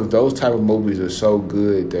sometimes those type of movies are so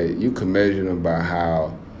good that you can measure them by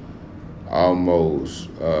how almost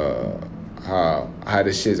how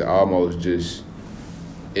the shit's almost just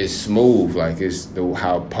it's smooth. Like it's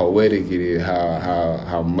how poetic it is.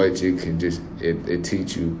 How much it can just it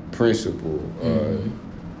teach you principle.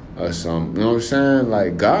 Or something, you know what I'm saying?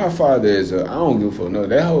 Like Godfather is I don't give a fuck. No,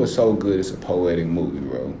 that whole is so good. It's a poetic movie,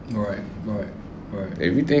 bro. Right.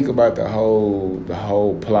 If you think about the whole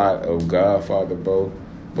plot of Godfather, bro,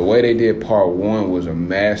 the way they did part 1 was a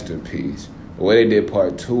masterpiece. The way they did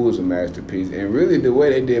part 2 was a masterpiece, and really the way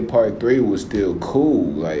they did part 3 was still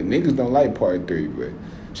cool. Like niggas don't like part 3, but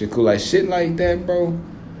shit cool. Like shit like that, bro.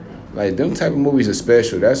 Like them type of movies are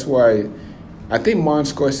special. That's why. I think Martin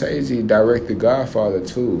Scorsese directed Godfather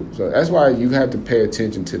too, so that's why you have to pay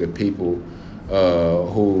attention to the people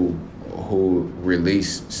who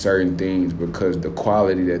release certain things, because the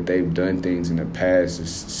quality that they've done things in the past is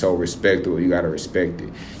so respectable. You gotta respect it.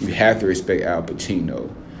 You have to respect Al Pacino.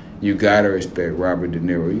 You gotta respect Robert De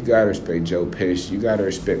Niro. You gotta respect Joe Pesci. You gotta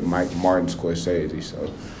respect Martin Scorsese. So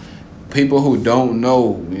people who don't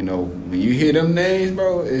know, when you hear them names,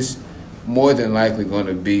 bro, it's more than likely going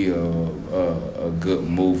to be a good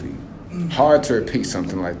movie. Hard to repeat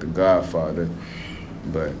something like The Godfather,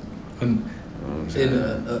 but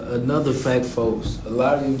another fact, folks. A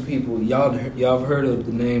lot of you people, y'all have heard of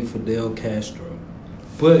the name Fidel Castro,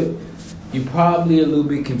 but you're probably a little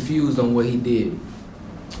bit confused on what he did.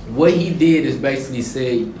 What he did is basically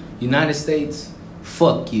say, United States,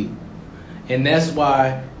 fuck you, and that's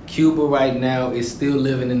why Cuba right now is still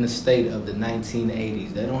living in the state of the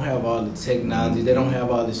 1980s. They don't have all the technology. They don't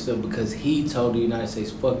have all this stuff because he told the United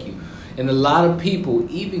States, fuck you. And a lot of people,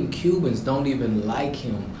 even Cubans, don't even like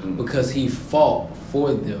him because he fought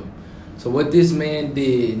for them. So what this man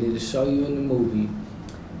did, and it'll show you in the movie,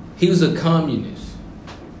 He was a communist.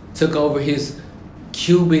 Took over his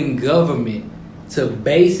Cuban government to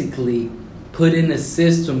basically put in a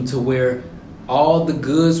system to where all the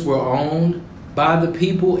goods were owned by the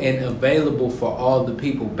people and available for all the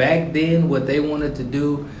people. Back then, what they wanted to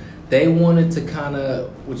do, they wanted to kind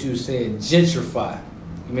of, what you were saying, gentrify.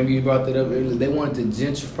 Remember you brought that up earlier? They wanted to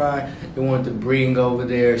gentrify. They wanted to bring over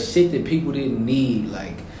there shit that people didn't need,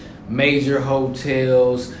 like major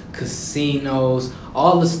hotels, casinos,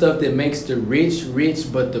 all the stuff that makes the rich rich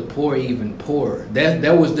but the poor even poorer.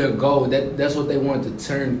 That was their goal. That's what they wanted to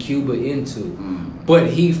turn Cuba into. But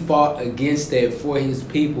he fought against that for his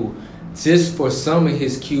people, just for some of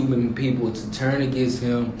his Cuban people to turn against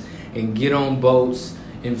him and get on boats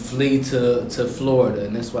and flee to Florida.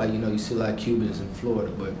 And that's why, you see a lot of Cubans in Florida.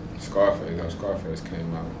 But Scarface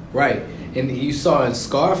came out. Right. And you saw in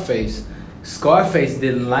Scarface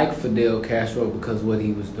didn't like Fidel Castro because of what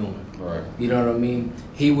he was doing. Right. You know what I mean?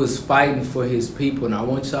 He was fighting for his people. And I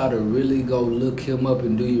want y'all to really go look him up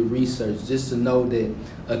and do your research just to know that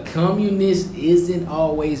a communist isn't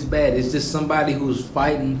always bad. It's just somebody who's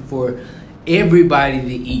fighting for everybody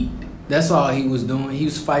to eat. That's all he was doing. He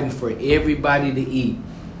was fighting for everybody to eat.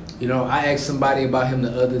 I asked somebody about him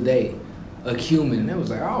the other day, a Cuban, and they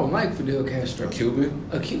was like, I don't like Fidel Castro. A Cuban?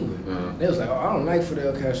 A Cuban. Uh-huh. They was like, I don't like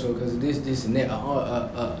Fidel Castro because this, and that.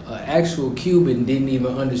 A actual Cuban didn't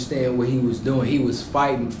even understand what he was doing. He was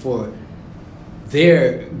fighting for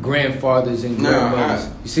their grandfathers and grandmothers.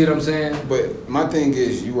 You see what I'm saying? But my thing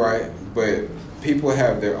is, you're right, but people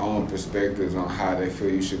have their own perspectives on how they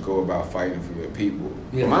feel you should go about fighting for your people.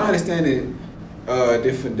 Yeah. My understanding,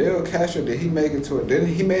 did Fidel Castro, did he make it to it? Didn't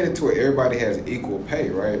he made it to where everybody has equal pay,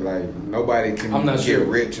 right? Like nobody can get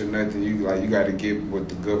rich or nothing. You got to get what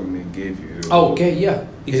the government give you. Oh, okay, yeah,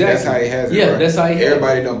 exactly. That's how he has it. Yeah, right? that's how he has it.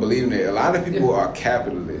 Everybody don't believe in it. A lot of people are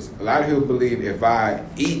capitalists. A lot of people believe if I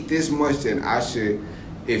eat this much, then I should.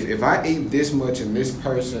 If I eat this much and this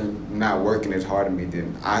person not working as hard as me,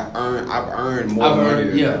 then I've earned more money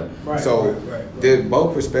than them. Right, so right.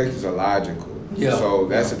 Both perspectives are logical. Yeah. So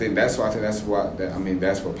that's the thing. That's why I think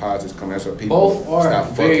that's where politics come. That's what people both are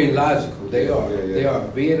stop very logical. They are. Yeah. They are.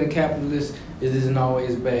 Being a capitalist isn't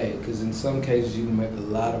always bad because in some cases you can make a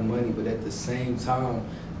lot of money, but at the same time,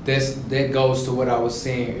 that goes to what I was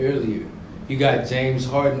saying earlier. You got James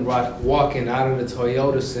Harden walking out of the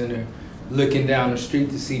Toyota Center, looking down the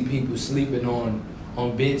street to see people sleeping on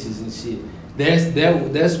benches and shit.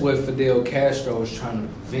 That's what Fidel Castro was trying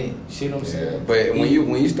to prevent. You see what I'm saying? But when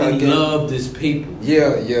you start he loved his people.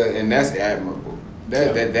 Yeah, and that's admirable.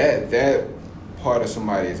 That part of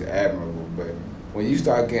somebody is admirable. But when you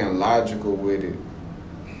start getting logical with it,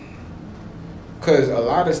 because a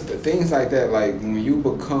lot of things like that, like when you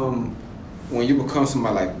become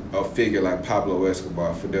somebody like a figure like Pablo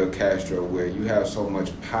Escobar, Fidel Castro, where you have so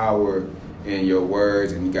much power in your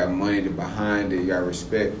words and you got money behind it, you got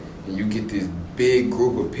respect, and you get this big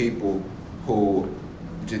group of people who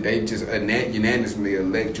they just unanimously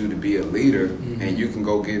elect you to be a leader, and you can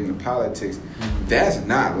go get into politics. That's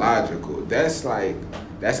not logical. That's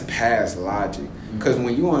past logic. Because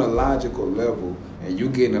when you're on a logical level and you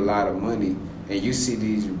getting a lot of money and you see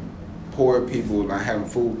these poor people not having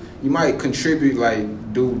food, you might contribute,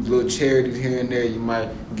 like do little charities here and there. You might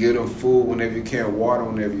give them food whenever you can, water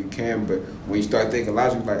whenever you can. But when you start thinking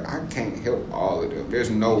logically, like I can't help all of them. There's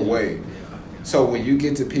no way. So when you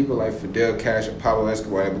get to people like Fidel Castro, Pablo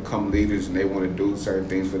Escobar, they become leaders and they want to do certain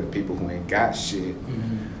things for the people who ain't got shit.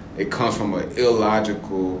 It comes from an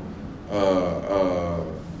illogical,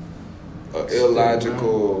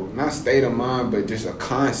 not state of mind, but just a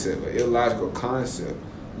concept, an illogical concept.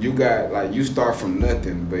 You got, you start from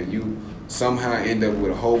nothing, but you somehow end up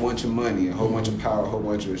with a whole bunch of money, a whole bunch of power, a whole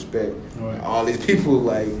bunch of respect. Right. All these people,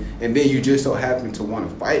 and then you just so happen to want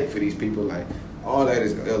to fight for these people, all that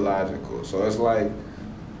is illogical. So it's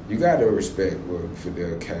you gotta respect what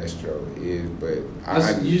Fidel Castro is, but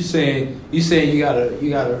you saying you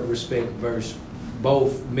gotta respect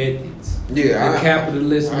both methods. Yeah, the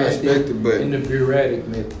capitalist method it, but and the bureaucratic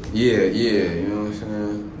method. Yeah, you know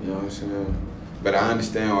what I'm saying? But I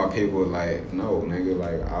understand why people no,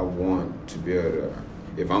 nigga, I want to be able to,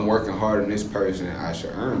 if I'm working harder than this person, I should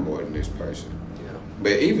earn more than this person. Yeah.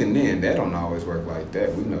 But even then, that don't always work like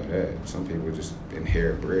that. We know that. Some people just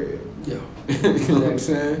inherit bread. Yeah. You know what I'm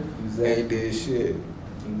saying? Exactly. Ain't did shit.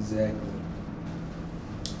 Exactly.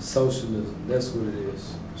 Socialism, that's what it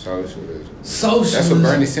is. Socialism. Socialism. That's what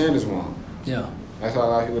Bernie Sanders wants. Yeah. That's why a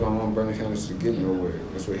lot of people don't want Bernie Sanders to get nowhere.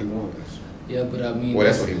 That's what he wants. Yeah, but I mean,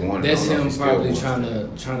 that's what he wanted. That's him probably trying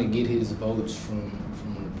to get his votes from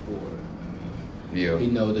the poor. I mean, he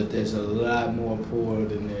know that there's a lot more poor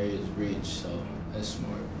than there is rich, so that's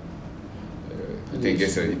smart. You think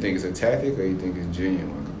it's a tactic, or you think it's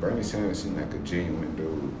genuine? 'Cause Bernie Sanders seems like a genuine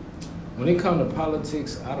dude. When it comes to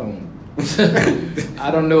politics, I don't.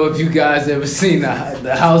 I don't know if you guys ever seen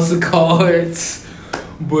the House of Cards,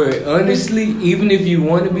 but honestly, even if you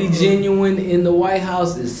want to be genuine in the White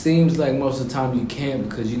House, it seems like most of the time you can't,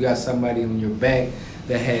 because you got somebody on your back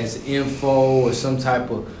that has info or some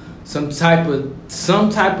type of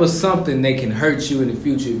something they can hurt you in the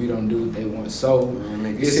future if you don't do what they want. So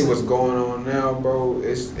you see what's going on now, bro.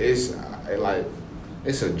 It's like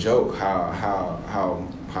it's a joke how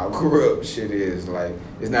corrupt shit is. Like,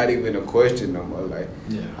 it's not even a question no more. Like,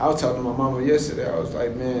 I was talking to my mama yesterday. I was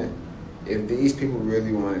like, man, if these people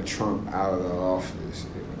really wanted Trump out of the office,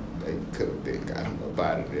 they could have been got him up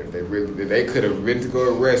out of there. If they could have been to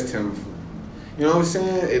go arrest him. You know what I'm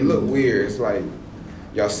saying? It looked weird. It's like,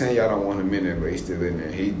 y'all saying y'all don't want him in there, but he's still in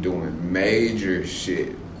there. He doing major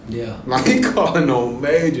shit. Yeah. Like, he calling on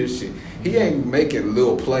major shit. He ain't making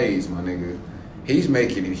little plays, my nigga. He's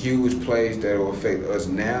making huge plays that will affect us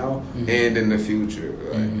now and in the future.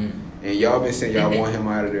 Like, and y'all been saying y'all want him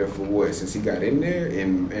out of there for what? Since he got in there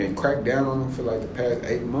and cracked down on him for like the past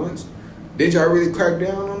 8 months? Did y'all really crack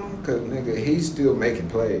down on him? Because, nigga, he's still making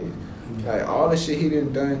plays. Like, all the shit he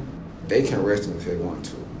done, they can arrest him if they want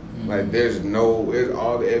to. Like, there's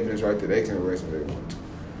all the evidence right there. They can arrest him if they want to.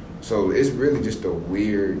 So it's really just a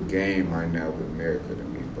weird game right now with America to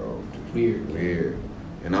me, bro. Just weird.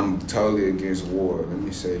 And I'm totally against war. Let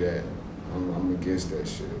me say that. I'm against that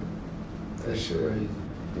shit. That's crazy.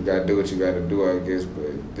 You gotta do what you gotta do, I guess.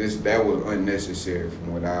 But that was unnecessary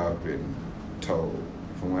from what I've been told,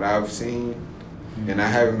 from what I've seen. And I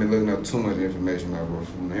haven't been looking up too much information, but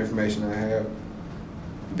from the information I have,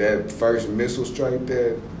 that first missile strike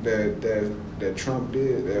that Trump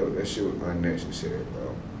did, that shit was unnecessary,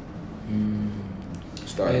 bro.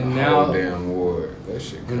 Starting a whole damn war. That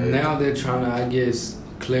shit crazy. And now they're trying to, I guess,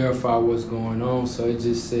 clarify what's going on. So it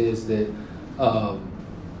just says that,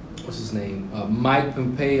 what's his name? Mike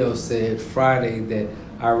Pompeo said Friday that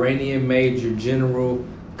Iranian Major General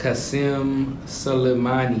Qasem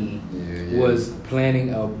Soleimani was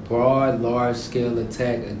planning a broad, large-scale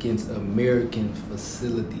attack against American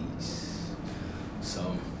facilities.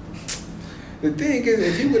 So the thing is,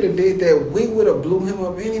 if he would have did that, we would have blew him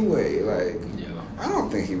up anyway. Like, I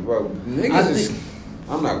don't think he wrote.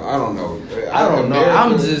 I don't know.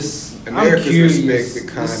 I'm curious. Respected,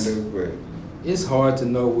 kind of, but it's hard to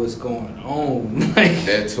know what's going on. Like,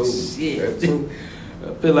 that too. Shit. That too.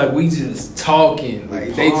 I feel like we just talking.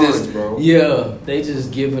 Like, they just, bro. Yeah, they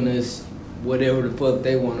just giving us whatever the fuck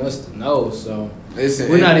they want us to know. So listen,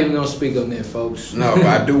 we're not even gonna speak on that, folks. No, but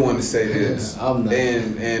I do want to say this. I'm not.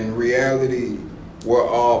 In reality, we're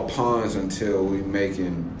all pawns until we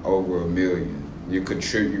making over $1 million. You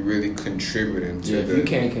really contributing to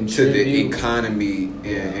the economy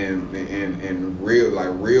and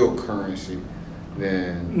real currency.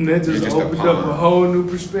 Then that just opened up a whole new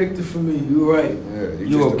perspective for me. You're right. Yeah,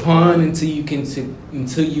 you're a pawn until you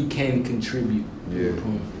can contribute. Yeah.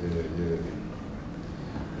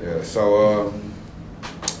 So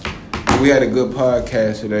we had a good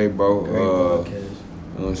podcast today, bro. Great podcast.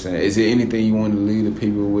 You know what I'm saying? Is there anything you want to leave the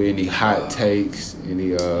people with? Any hot takes?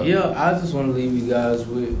 Yeah, I just want to leave you guys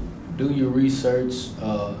with: do your research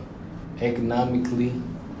economically.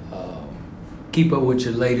 Keep up with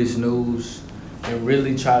your latest news. And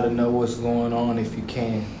really try to know what's going on if you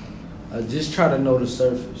can. Just try to know the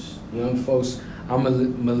surface. Young folks, I'm a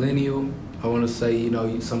millennial. I want to say,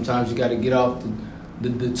 sometimes you got to get off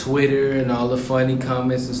the Twitter and all the funny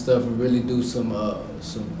comments and stuff and really do some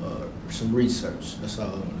research. That's all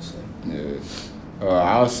I want to say. Yeah.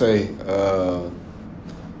 I'll say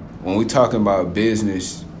when we're talking about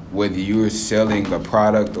business, whether you're selling a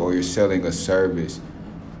product or you're selling a service,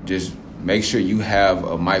 just make sure you have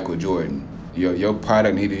a Michael Jordan. Your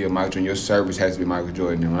product needed your Michael Jordan. Your service has to be Michael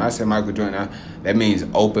Jordan. And when I say Michael Jordan, that means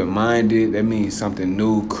open-minded. That means something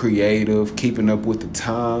new, creative, keeping up with the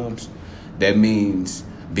times. That means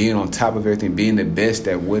being on top of everything, being the best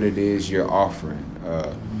at what it is you're offering.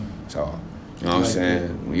 So, you know what I'm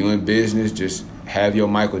saying? When you're in business, just have your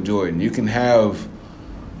Michael Jordan. You can have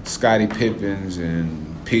Scottie Pippins and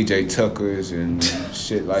P.J. Tuckers and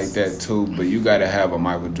shit like that too, but you got to have a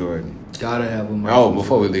Michael Jordan. Gotta have a Michael Jordan.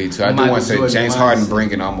 Before we leave too, I do want to say James Harden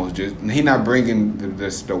bringing almost just, he not bringing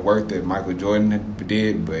the work that Michael Jordan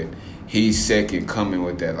did, but he's second coming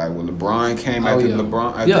with that. Like when LeBron came after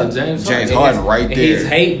LeBron, James Harden right there.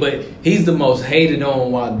 He's but he's the most hated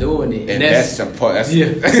on while doing it, and that's the part.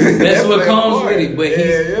 That's what comes with it. But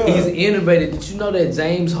he's innovated. Did you know that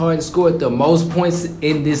James Harden scored the most points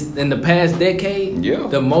in the past decade? Yeah,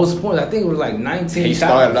 the most points. I think it was like 19. He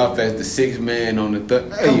started off as the sixth man on the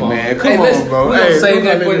third. Hey man, come on, bro. We're gonna save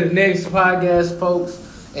that for the next podcast, folks.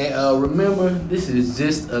 And remember, this is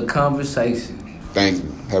just a conversation. Thank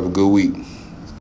you. Have a good week.